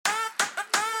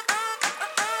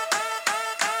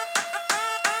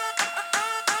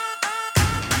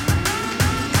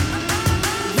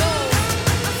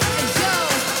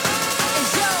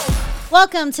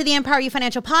Welcome to the Empower You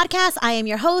Financial Podcast. I am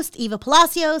your host, Eva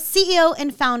Palacios, CEO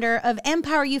and founder of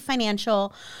Empower You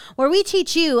Financial, where we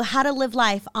teach you how to live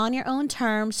life on your own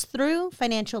terms through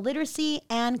financial literacy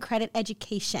and credit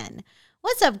education.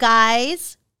 What's up,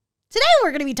 guys? Today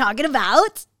we're going to be talking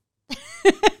about...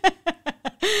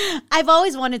 I've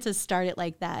always wanted to start it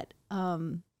like that.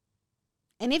 And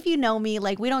if you know me,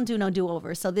 like, we don't do no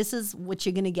do-over, so this is what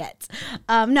you're going to get.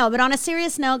 No, but on a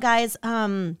serious note, guys,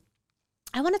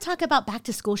 I want to talk about back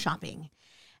to school shopping.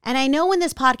 And I know when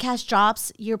this podcast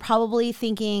drops, you're probably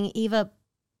thinking, Eva,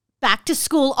 back to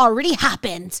school already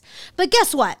happened. But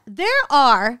guess what? There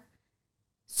are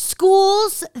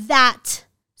schools that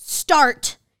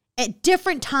start at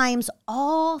different times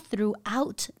all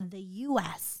throughout the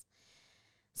U.S.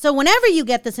 So whenever you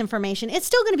get this information, it's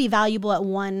still going to be valuable at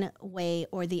one way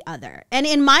or the other. And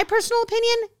in my personal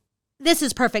opinion, this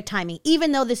is perfect timing,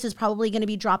 even though this is probably going to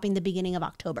be dropping the beginning of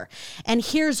October. And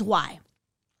here's why.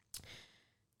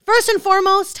 First and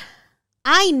foremost,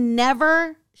 I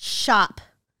never shop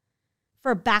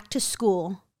for back to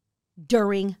school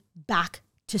during back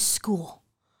to school.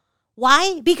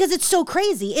 Why? Because it's so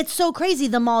crazy. It's so crazy.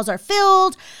 The malls are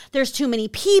filled. There's too many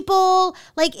people.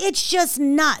 Like, it's just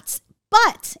nuts.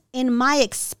 But in my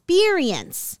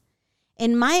experience,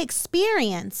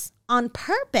 on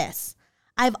purpose,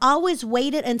 I've always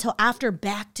waited until after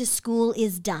back to school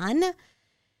is done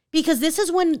because this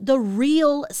is when the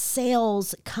real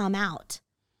sales come out.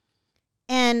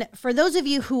 And for those of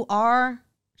you who are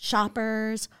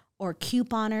shoppers or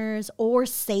couponers or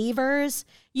savers,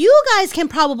 you guys can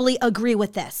probably agree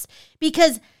with this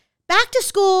because back to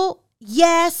school,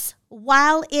 yes,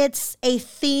 while it's a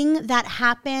thing that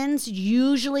happens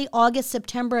usually August,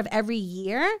 September of every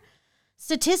year,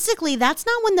 statistically, that's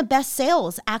not when the best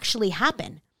sales actually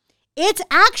happen. It's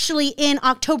actually in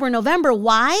October, November.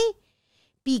 Why?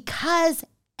 Because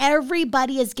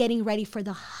everybody is getting ready for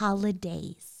the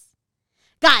holidays.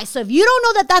 Guys, so if you don't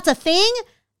know that that's a thing,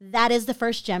 that is the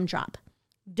first gem drop.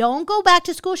 Don't go back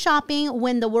to school shopping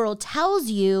when the world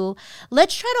tells you.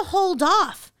 Let's try to hold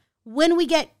off when we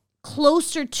get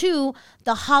closer to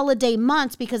the holiday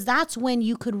months because that's when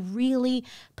you could really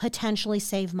potentially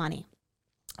save money.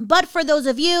 But for those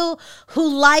of you who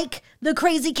like the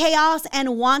crazy chaos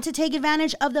and want to take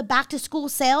advantage of the back to school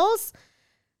sales,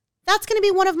 that's going to be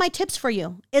one of my tips for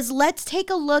you is let's take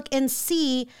a look and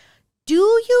see, do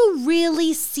you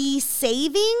really see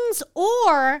savings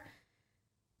or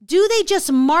do they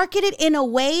just market it in a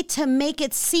way to make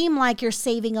it seem like you're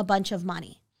saving a bunch of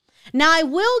money? Now, I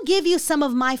will give you some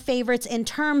of my favorites in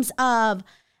terms of,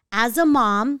 as a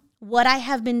mom, what I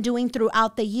have been doing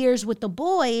throughout the years with the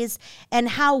boys and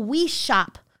how we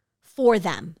shop for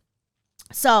them.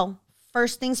 So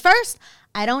first things first,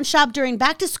 I don't shop during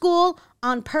back to school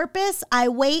on purpose. I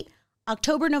wait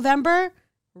October, November,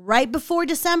 right before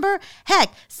December.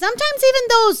 Heck, sometimes even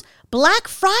those Black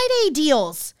Friday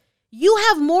deals, you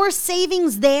have more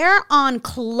savings there on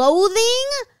clothing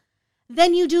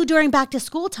than you do during back to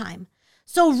school time.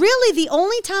 So really the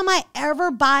only time I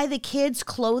ever buy the kids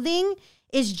clothing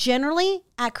is generally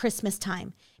at Christmas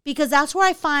time because that's where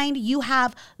I find you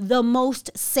have the most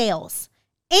sales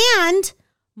and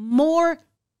more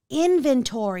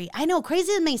inventory. I know,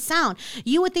 crazy it may sound.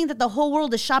 You would think that the whole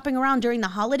world is shopping around during the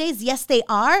holidays. Yes, they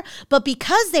are. But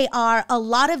because they are, a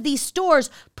lot of these stores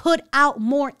put out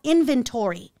more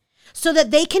inventory so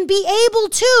that they can be able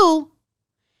to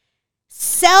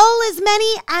sell as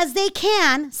many as they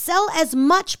can, sell as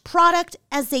much product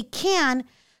as they can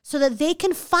so that they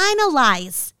can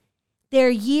finalize their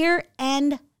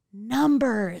year-end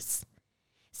numbers.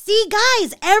 See,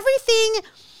 guys, everything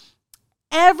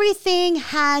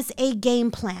has a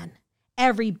game plan.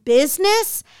 Every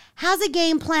business has a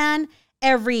game plan.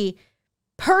 Every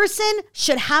person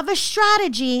should have a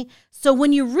strategy. So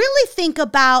when you really think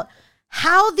about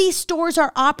how these stores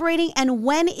are operating and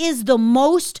when is the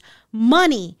most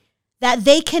money that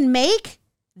they can make,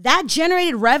 that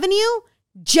generated revenue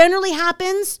generally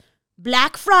happens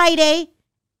Black Friday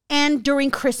and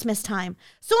during Christmas time.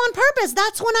 So on purpose,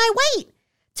 that's when I wait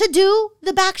to do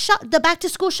the back to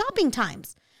school shopping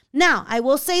times. Now, I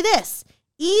will say this,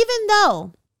 even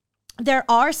though there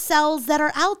are sales that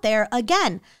are out there,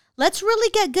 again, let's really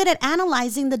get good at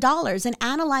analyzing the dollars and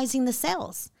analyzing the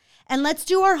sales. And let's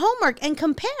do our homework and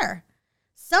compare.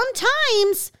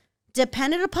 Sometimes,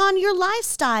 dependent upon your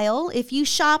lifestyle, if you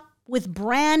shop with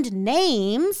brand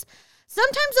names,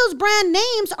 sometimes those brand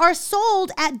names are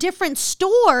sold at different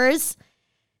stores.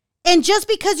 And just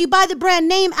because you buy the brand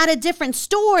name at a different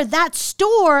store, that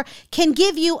store can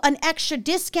give you an extra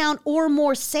discount or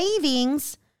more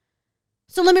savings.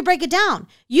 So let me break it down.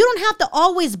 You don't have to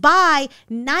always buy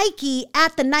Nike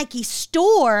at the Nike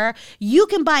store. You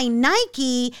can buy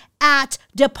Nike at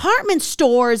department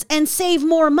stores and save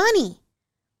more money.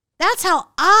 That's how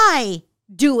I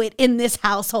do it in this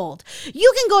household.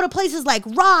 You can go to places like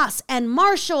Ross and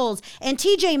Marshalls and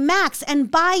TJ Maxx and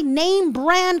buy name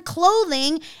brand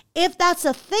clothing, if that's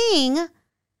a thing,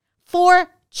 for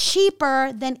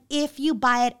cheaper than if you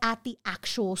buy it at the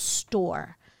actual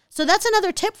store. So that's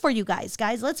another tip for you guys.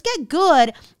 Guys, let's get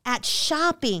good at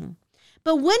shopping.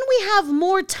 But when we have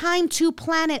more time to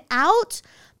plan it out,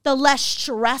 the less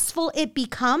stressful it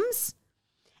becomes.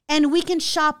 And we can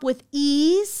shop with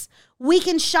ease. We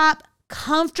can shop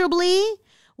comfortably.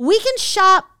 We can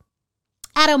shop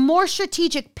at a more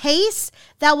strategic pace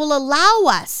that will allow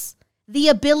us the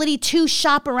ability to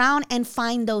shop around and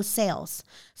find those sales.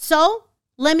 So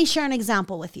let me share an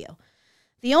example with you.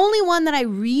 The only one that I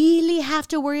really have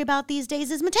to worry about these days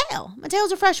is Mateo.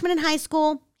 Mateo's a freshman in high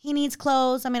school. He needs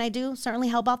clothes. I mean, I do certainly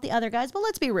help out the other guys, but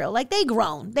let's be real. Like, they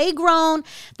grown.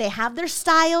 They have their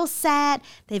style set.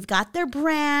 They've got their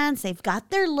brands. They've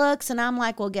got their looks. And I'm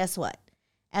like, well, guess what?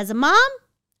 As a mom,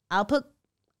 I'll put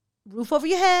roof over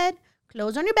your head,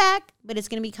 clothes on your back, but it's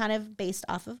going to be kind of based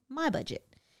off of my budget.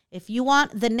 If you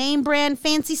want the name brand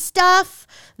fancy stuff,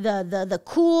 the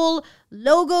cool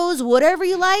logos, whatever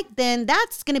you like, then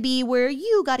that's going to be where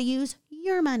you got to use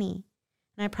your money.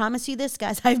 And I promise you this,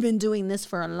 guys, I've been doing this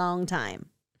for a long time.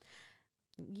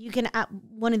 You can,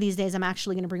 one of these days, I'm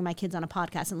actually going to bring my kids on a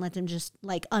podcast and let them just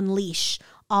like unleash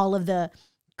all of the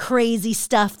crazy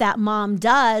stuff that mom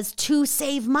does to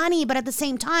save money, but at the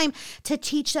same time, to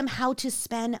teach them how to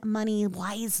spend money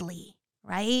wisely,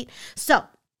 right? So,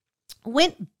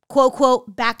 went quote,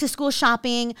 quote, back to school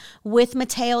shopping with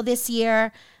Mateo this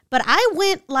year. But I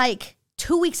went like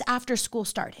 2 weeks after school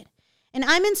started. And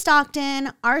I'm in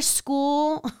Stockton. Our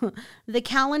school, the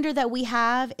calendar that we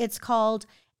have, it's called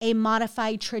a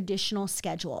modified traditional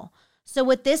schedule. So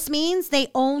what this means, they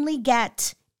only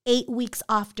get 8 weeks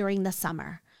off during the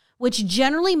summer, which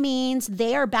generally means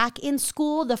they are back in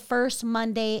school the first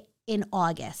Monday in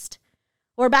August.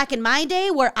 Or back in my day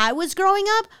where I was growing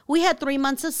up, we had 3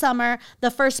 months of summer.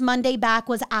 The first Monday back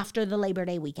was after the Labor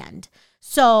Day weekend.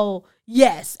 So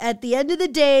yes, at the end of the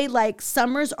day, like,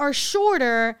 summers are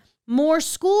shorter, more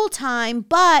school time,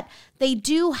 but they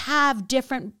do have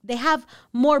they have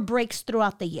more breaks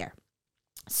throughout the year.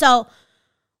 So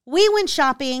we went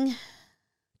shopping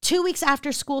 2 weeks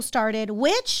after school started,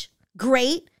 which,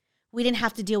 great. We didn't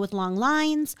have to deal with long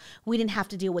lines. We didn't have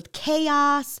to deal with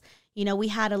chaos. You know, we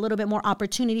had a little bit more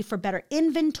opportunity for better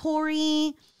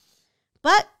inventory.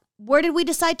 But where did we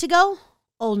decide to go?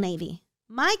 Old Navy.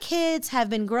 My kids have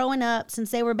been growing up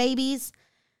since they were babies.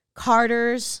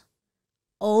 Carter's,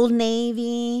 Old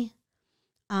Navy,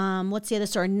 what's the other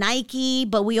store? Nike,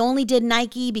 but we only did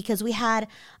Nike because we had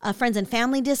a friends and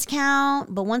family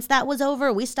discount. But once that was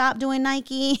over, we stopped doing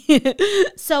Nike.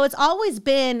 So it's always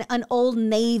been an Old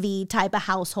Navy type of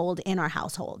household in our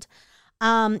household.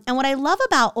 And what I love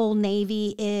about Old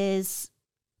Navy is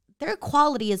their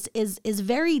quality is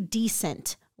very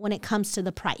decent when it comes to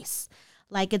the price.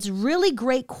 Like, it's really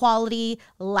great quality,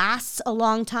 lasts a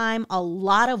long time, a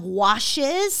lot of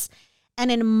washes.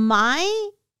 And in my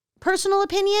personal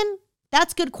opinion,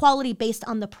 that's good quality based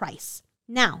on the price.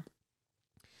 Now,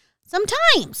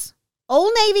 sometimes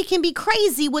Old Navy can be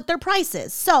crazy with their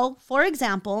prices. So, for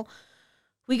example,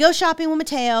 we go shopping with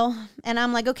Mateo, and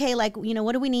I'm like, okay, like, you know,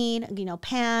 what do we need? You know,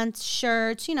 pants,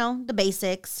 shirts, you know, the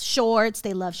basics, shorts.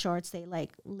 They love shorts. They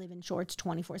like live in shorts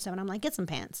 24/7. I'm like, get some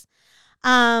pants.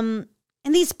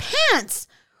 And these pants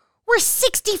were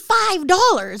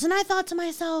 $65. And I thought to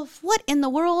myself, what in the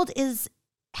world is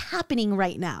happening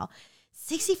right now?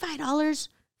 $65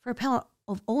 for a pair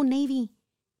of Old Navy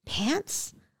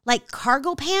pants? Like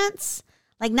cargo pants?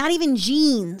 Like not even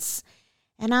jeans.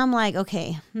 And I'm like,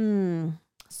 okay,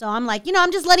 So I'm like, you know,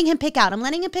 I'm just letting him pick out. I'm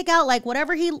letting him pick out like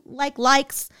whatever he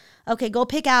likes. Okay, go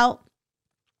pick out.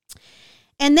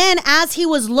 And then as he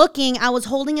was looking, I was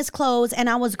holding his clothes and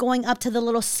I was going up to the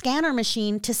little scanner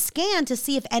machine to scan to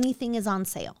see if anything is on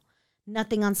sale.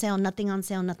 Nothing on sale, nothing on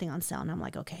sale, nothing on sale. And I'm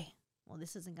like, okay, well,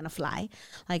 this isn't going to fly.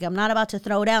 Like, I'm not about to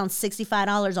throw down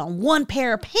 $65 on one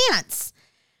pair of pants.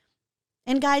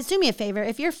 And guys, do me a favor.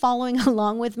 If you're following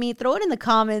along with me, throw it in the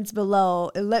comments below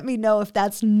and let me know if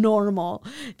that's normal.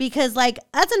 Because like,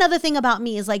 that's another thing about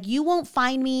me is like, you won't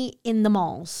find me in the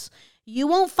malls. You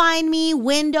won't find me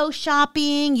window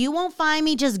shopping. You won't find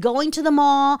me just going to the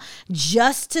mall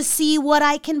just to see what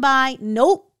I can buy.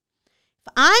 Nope.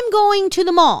 If I'm going to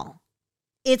the mall,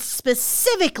 it's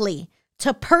specifically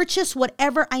to purchase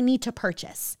whatever I need to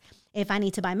purchase. If I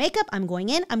need to buy makeup, I'm going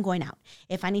in, I'm going out.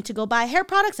 If I need to go buy hair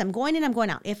products, I'm going in, I'm going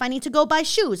out. If I need to go buy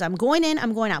shoes, I'm going in,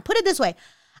 I'm going out. Put it this way.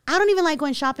 I don't even like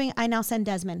going shopping. I now send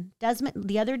Desmond. Desmond,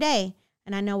 the other day,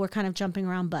 and I know we're kind of jumping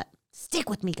around, but stick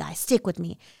with me, guys. Stick with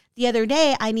me. The other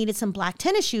day, I needed some black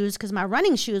tennis shoes because my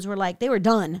running shoes were like, they were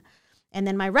done. And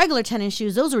then my regular tennis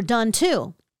shoes, those were done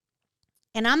too.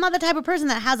 And I'm not the type of person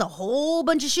that has a whole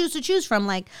bunch of shoes to choose from.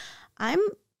 Like,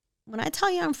 when I tell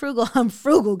you I'm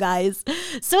frugal, guys.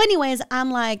 So anyways,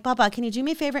 I'm like, Papa, can you do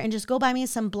me a favor and just go buy me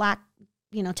some black,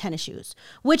 tennis shoes?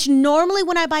 Which normally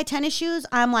when I buy tennis shoes,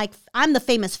 I'm the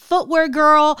famous footwear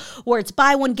girl where it's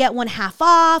buy one, get one half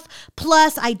off.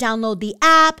 Plus I download the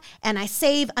app and I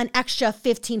save an extra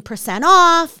 15%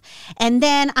 off. And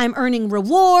then I'm earning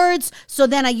rewards. So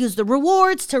then I use the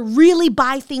rewards to really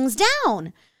buy things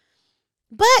down.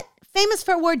 But Famous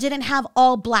Footwear didn't have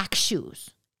all black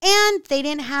shoes. And they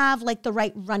didn't have like the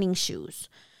right running shoes.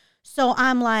 So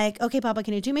I'm like, okay, Papa,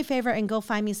 can you do me a favor and go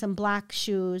find me some black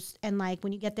shoes? And like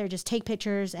when you get there, just take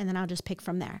pictures and then I'll just pick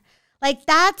from there. Like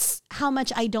that's how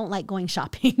much I don't like going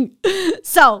shopping.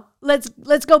 So let's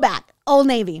go back. Old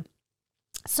Navy.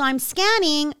 So I'm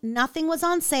scanning. Nothing was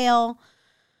on sale.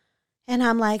 And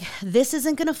I'm like, this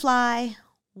isn't going to fly.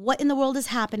 What in the world is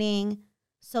happening?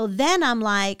 So then I'm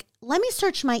like, let me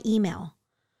search my email.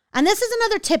 And this is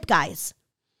another tip, guys.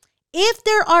 If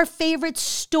there are favorite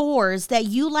stores that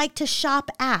you like to shop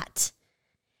at,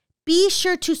 be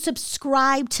sure to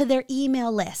subscribe to their email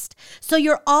list so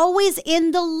you're always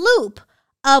in the loop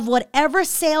of whatever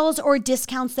sales or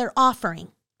discounts they're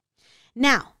offering.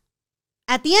 Now,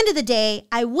 at the end of the day,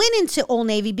 I went into Old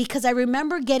Navy because I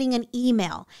remember getting an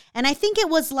email. And I think it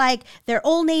was like their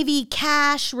Old Navy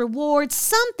cash rewards,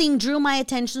 something drew my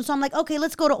attention. So I'm like, okay,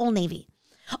 let's go to Old Navy.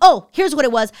 Oh, here's what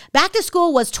it was. Back to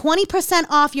school was 20%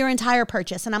 off your entire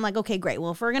purchase. And I'm like, okay, great.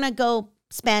 Well, if we're going to go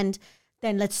spend,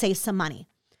 then let's save some money.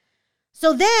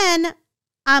 So then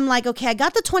I'm like, okay, I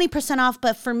got the 20% off.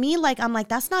 But for me, I'm like,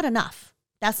 that's not enough.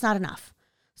 That's not enough.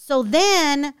 So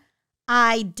then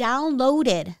I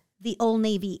downloaded the Old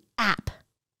Navy app.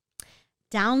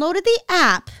 Downloaded the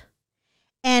app.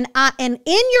 And in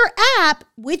your app,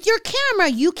 with your camera,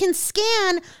 you can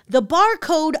scan the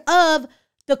barcode of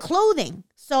the clothing.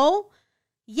 So,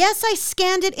 yes, I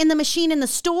scanned it in the machine in the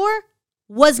store,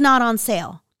 was not on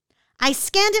sale. I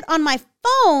scanned it on my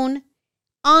phone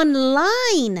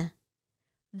online.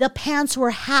 The pants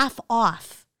were half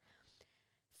off.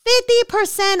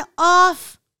 50%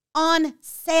 off on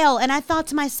sale. And I thought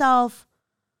to myself,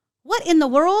 what in the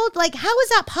world? Like, how is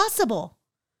that possible?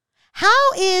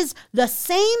 How is the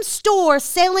same store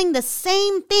selling the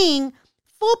same thing,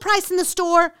 full price in the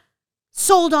store,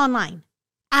 sold online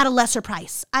at a lesser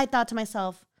price? I thought to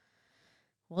myself,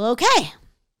 well, okay.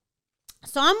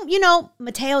 So I'm,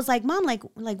 Mateo's like, Mom, like,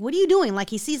 what are you doing? Like,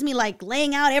 he sees me like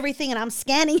laying out everything and I'm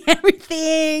scanning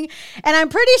everything. And I'm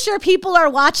pretty sure people are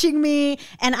watching me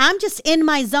and I'm just in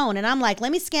my zone. And I'm like,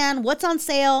 let me scan what's on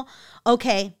sale.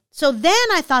 Okay. So then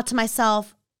I thought to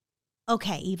myself,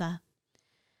 okay, Eva,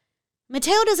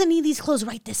 Mateo doesn't need these clothes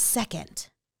right this second.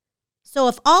 So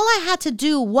if all I had to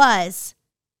do was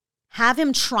have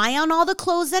him try on all the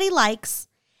clothes that he likes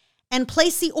and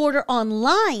place the order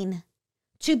online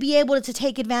to be able to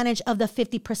take advantage of the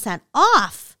 50%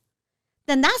 off,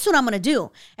 then that's what I'm going to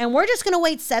do. And we're just going to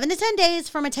wait 7 to 10 days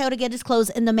for Mateo to get his clothes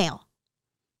in the mail.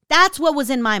 That's what was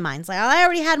in my mind. It's like I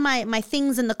already had my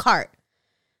things in the cart.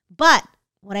 But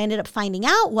what I ended up finding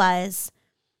out was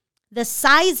the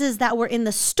sizes that were in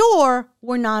the store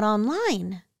were not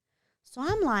online. So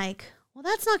I'm like, well,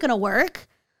 that's not going to work.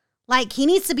 Like, he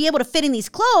needs to be able to fit in these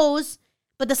clothes,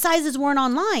 but the sizes weren't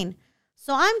online.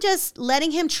 So I'm just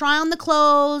letting him try on the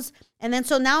clothes. And then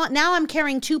so now I'm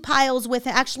carrying 2 piles with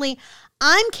it. Actually,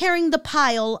 I'm carrying the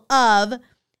pile of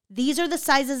these are the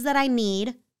sizes that I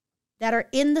need that are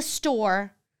in the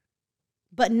store,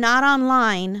 but not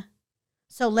online.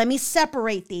 So let me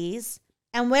separate these.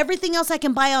 And everything else I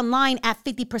can buy online at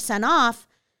 50% off,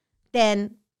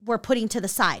 then we're putting to the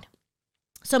side.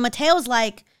 So Mateo's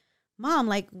like, Mom,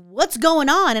 like, what's going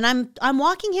on? And I'm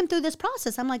walking him through this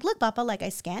process. I'm like, look, Papa, like I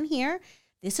scan here.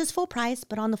 This is full price,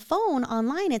 but on the phone,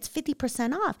 online, it's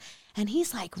 50% off. And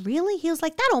he's like, really? He was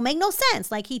like, that don't make no sense.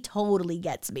 Like, he totally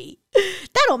gets me.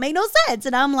 That don't make no sense.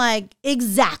 And I'm like,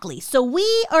 exactly. So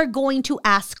we are going to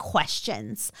ask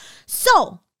questions.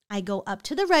 So I go up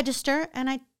to the register and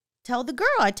I tell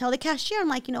the cashier, I'm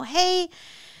like, hey,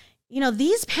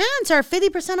 these pants are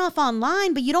 50% off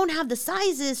online, but you don't have the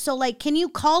sizes. So like, can you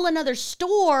call another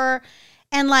store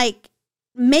and like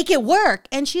make it work?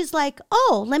 And she's like,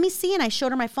 oh, let me see. And I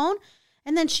showed her my phone.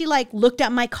 And then she like looked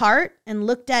at my cart and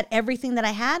looked at everything that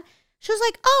I had. She was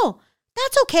like, oh,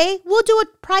 That's okay. We'll do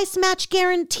a price match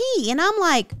guarantee. And I'm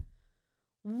like,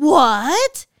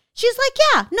 what? She's like,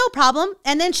 yeah, no problem.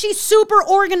 And then she super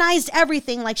organized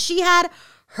everything. Like she had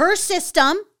her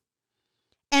system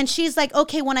and she's like,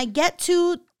 okay, when I get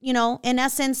to, you know, in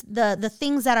essence, the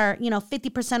things that are, you know,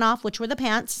 50% off, which were the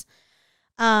pants,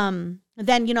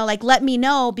 then, you know, like, let me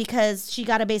know, because she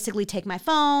got to basically take my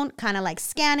phone, kind of like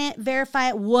scan it, verify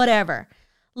it, whatever.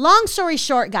 Long story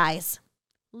short, guys,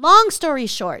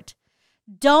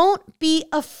 don't be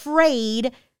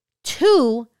afraid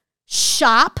to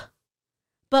shop,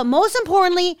 but most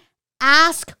importantly,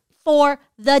 ask for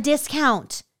the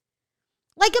discount.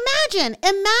 Like imagine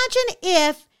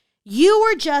if you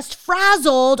were just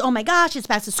frazzled. Oh my gosh, it's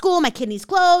back to school. My kid needs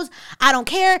clothes. I don't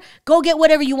care. Go get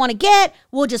whatever you want to get.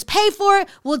 We'll just pay for it.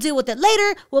 We'll deal with it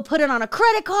later. We'll put it on a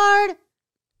credit card.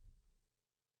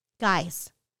 Guys,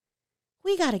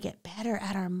 we got to get better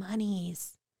at our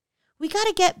monies. We got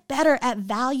to get better at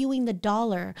valuing the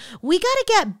dollar. We got to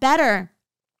get better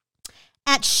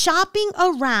at shopping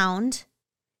around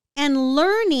and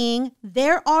learning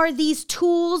there are these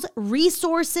tools,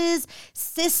 resources,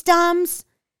 systems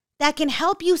that can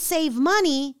help you save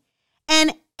money.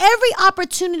 And every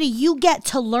opportunity you get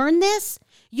to learn this,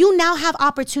 you now have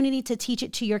opportunity to teach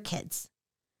it to your kids.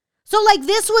 So like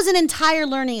this was an entire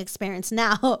learning experience.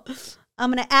 Now,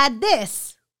 I'm going to add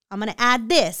this.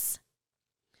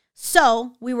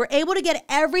 So we were able to get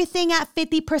everything at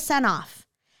 50% off.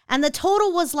 And the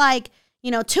total was like,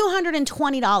 you know,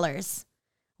 $220,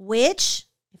 which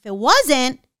if it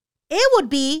wasn't, it would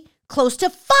be close to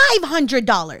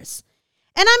 $500.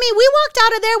 And I mean, we walked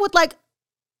out of there with like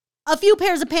a few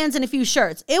pairs of pants and a few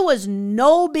shirts. It was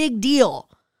no big deal.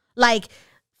 Like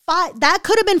that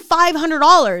could have been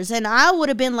 $500. And I would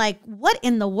have been like, what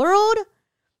in the world?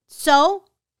 So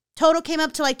total came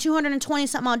up to like $220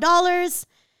 something odd dollars.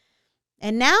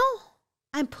 And now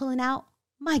I'm pulling out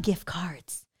my gift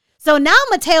cards. So now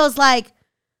Mateo's like,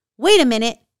 wait a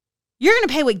minute, you're going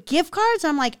to pay with gift cards?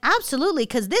 I'm like, absolutely,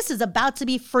 because this is about to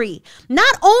be free.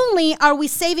 Not only are we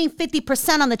saving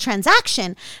 50% on the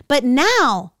transaction, but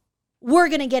now we're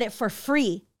going to get it for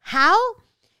free. How?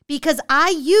 Because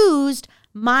I used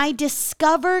my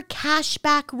Discover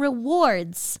Cashback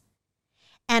Rewards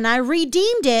and I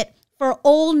redeemed it for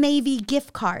Old Navy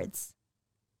gift cards.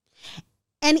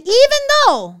 And even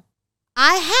though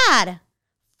I had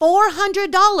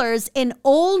 $400 in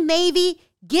Old Navy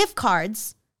gift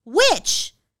cards,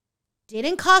 which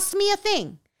didn't cost me a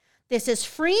thing. This is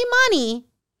free money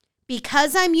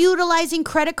because I'm utilizing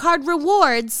credit card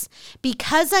rewards,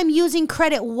 because I'm using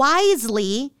credit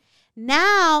wisely.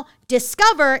 Now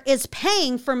Discover is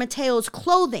paying for Mateo's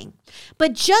clothing.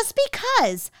 But just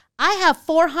because I have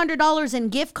 $400 in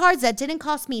gift cards that didn't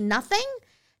cost me nothing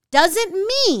doesn't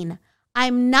mean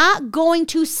I'm not going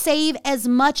to save as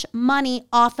much money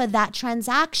off of that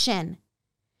transaction.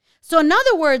 So in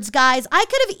other words, guys, I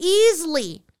could have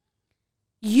easily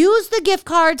used the gift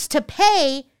cards to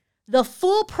pay the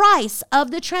full price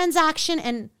of the transaction.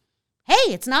 And hey,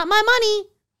 it's not my money.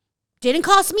 Didn't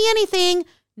cost me anything.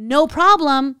 No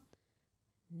problem.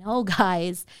 No,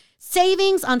 guys.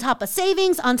 Savings on top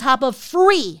of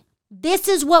free. This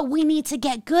is what we need to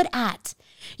get good at.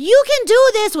 You can do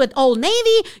this with Old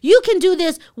Navy. You can do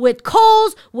this with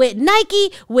Kohl's, with Nike,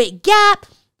 with Gap.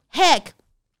 Heck,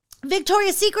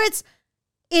 Victoria's Secrets.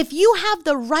 If you have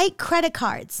the right credit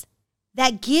cards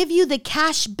that give you the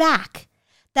cash back,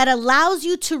 that allows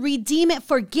you to redeem it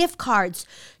for gift cards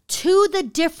to the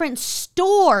different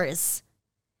stores,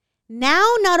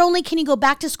 now not only can you go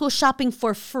back to school shopping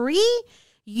for free,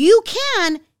 you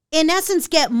can, in essence,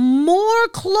 get more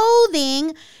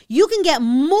clothing. You can get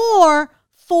more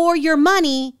for your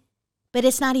money, but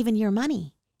it's not even your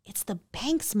money. It's the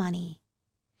bank's money.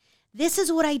 This is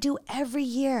what I do every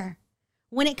year.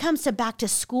 When it comes to back to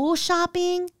school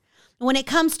shopping, when it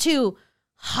comes to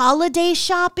holiday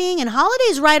shopping, and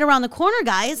holidays right around the corner,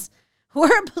 guys.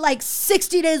 We're like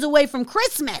 60 days away from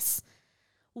Christmas.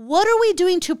 What are we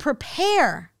doing to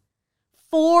prepare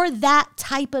for that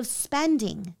type of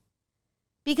spending?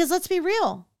 Because let's be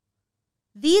real.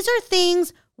 These are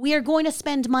things we are going to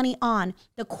spend money on.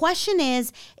 The question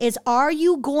is are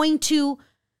you going to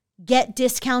get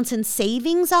discounts and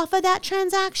savings off of that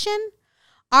transaction?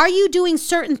 Are you doing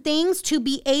certain things to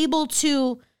be able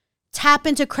to tap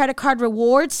into credit card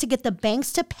rewards to get the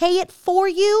banks to pay it for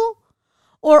you?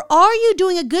 Or are you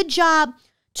doing a good job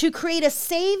to create a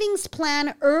savings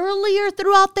plan earlier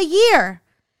throughout the year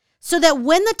so that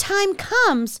when the time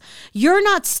comes, you're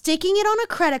not sticking it on a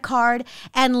credit card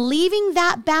and leaving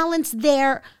that balance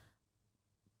there,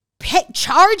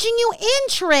 charging you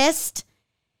interest,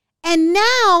 And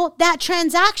now that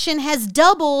transaction has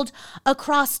doubled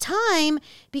across time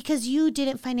because you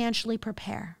didn't financially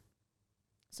prepare.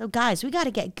 So guys, we got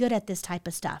to get good at this type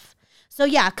of stuff. So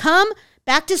yeah, come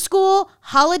back to school,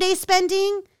 holiday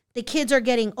spending. The kids are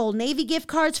getting Old Navy gift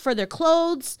cards for their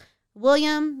clothes.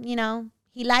 William,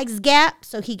 he likes Gap,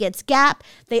 so he gets Gap.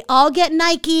 They all get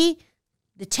Nike.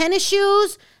 The tennis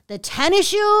shoes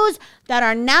that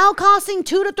are now costing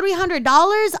 $200 to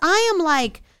 $300. I am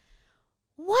like,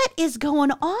 what is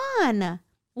going on?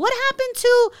 What happened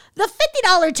to the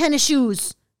 $50 tennis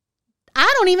shoes?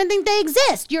 I don't even think they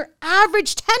exist. Your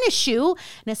average tennis shoe,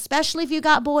 and especially if you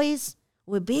got boys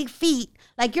with big feet,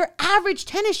 like your average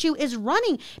tennis shoe is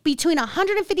running between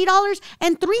 $150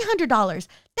 and $300.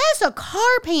 That's a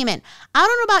car payment. I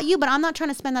don't know about you, but I'm not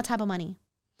trying to spend that type of money.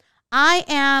 I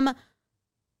am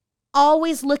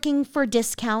always looking for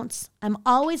discounts. I'm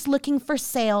always looking for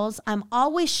sales. I'm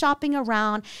always shopping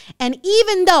around. And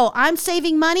even though I'm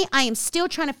saving money, I am still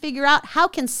trying to figure out how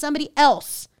can somebody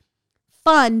else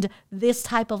fund this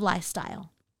type of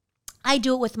lifestyle. I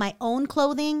do it with my own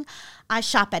clothing. I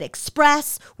shop at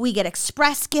Express. We get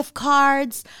Express gift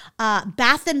cards,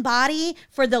 Bath and Body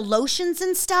for the lotions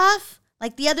and stuff.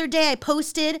 Like the other day I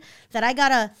posted that I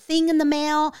got a thing in the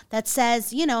mail that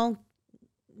says,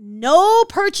 no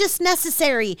purchase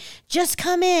necessary. Just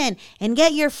come in and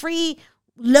get your free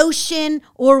lotion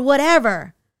or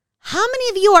whatever. How many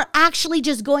of you are actually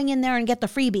just going in there and get the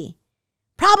freebie?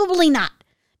 Probably not.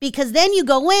 Because then you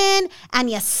go in and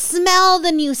you smell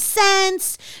the new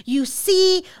scents. You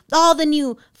see all the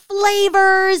new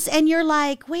flavors and you're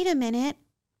like, wait a minute.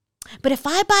 But if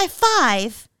I buy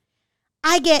 5,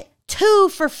 I get 2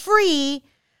 for free.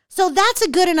 So that's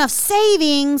a good enough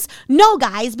savings. No,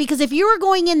 guys, because if you were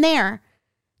going in there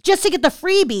just to get the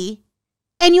freebie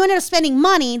and you ended up spending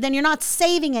money, then you're not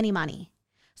saving any money.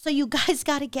 So you guys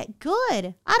got to get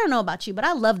good. I don't know about you, but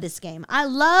I love this game. I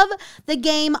love the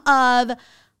game of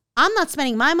I'm not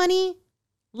spending my money.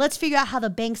 Let's figure out how the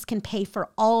banks can pay for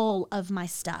all of my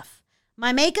stuff.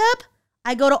 My makeup,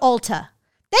 I go to Ulta.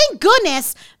 Thank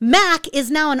goodness MAC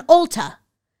is now an Ulta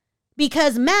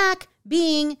because MAC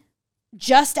being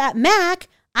just at MAC,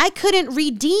 I couldn't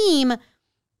redeem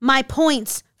my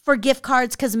points for gift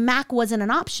cards because MAC wasn't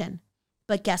an option.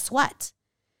 But guess what?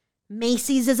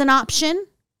 Macy's is an option.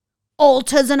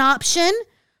 Ulta's an option.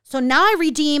 So now I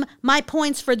redeem my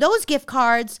points for those gift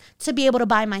cards to be able to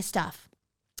buy my stuff.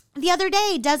 The other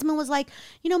day, Desmond was like,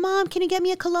 Mom, can you get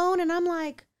me a cologne? And I'm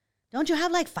like, don't you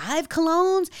have like 5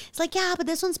 colognes? It's like, yeah, but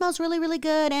this one smells really, really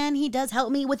good. And he does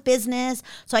help me with business.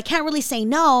 So I can't really say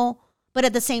no. But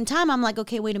at the same time, I'm like,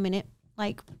 okay, wait a minute.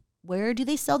 Like, where do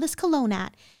they sell this cologne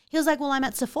at? He was like, well, I'm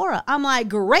at Sephora. I'm like,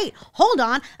 great. Hold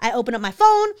on. I open up my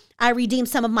phone. I redeem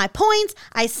some of my points.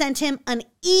 I sent him an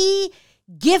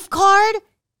gift card.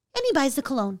 And he buys the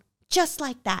cologne just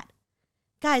like that.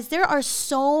 Guys, there are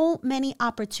so many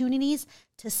opportunities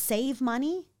to save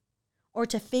money or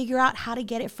to figure out how to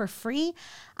get it for free.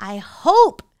 I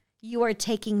hope you are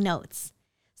taking notes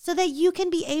so that you can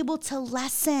be able to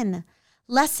lessen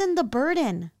the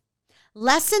burden,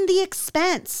 lessen the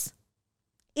expense,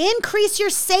 increase your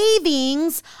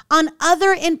savings on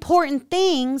other important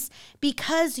things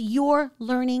because you're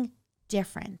learning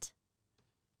different.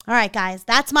 All right, guys,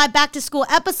 that's my back to school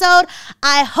episode.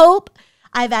 I hope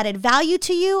I've added value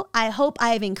to you. I hope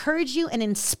I have encouraged you and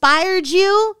inspired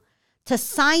you to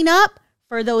sign up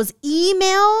for those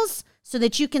emails so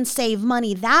that you can save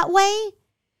money that way,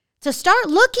 to start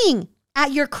looking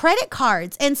at your credit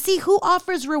cards and see who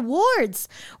offers rewards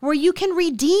where you can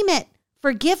redeem it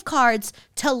for gift cards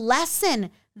to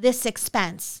lessen this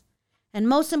expense. And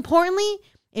most importantly,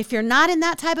 if you're not in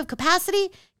that type of capacity,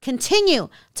 continue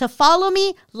to follow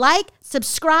me, like,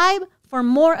 subscribe for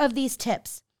more of these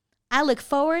tips. I look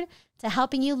forward to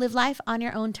helping you live life on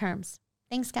your own terms.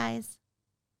 Thanks, guys.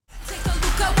 Take a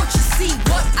look at what you see,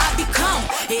 what I become.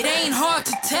 It ain't hard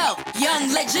to tell.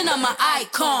 Young legend, I'm an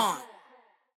icon.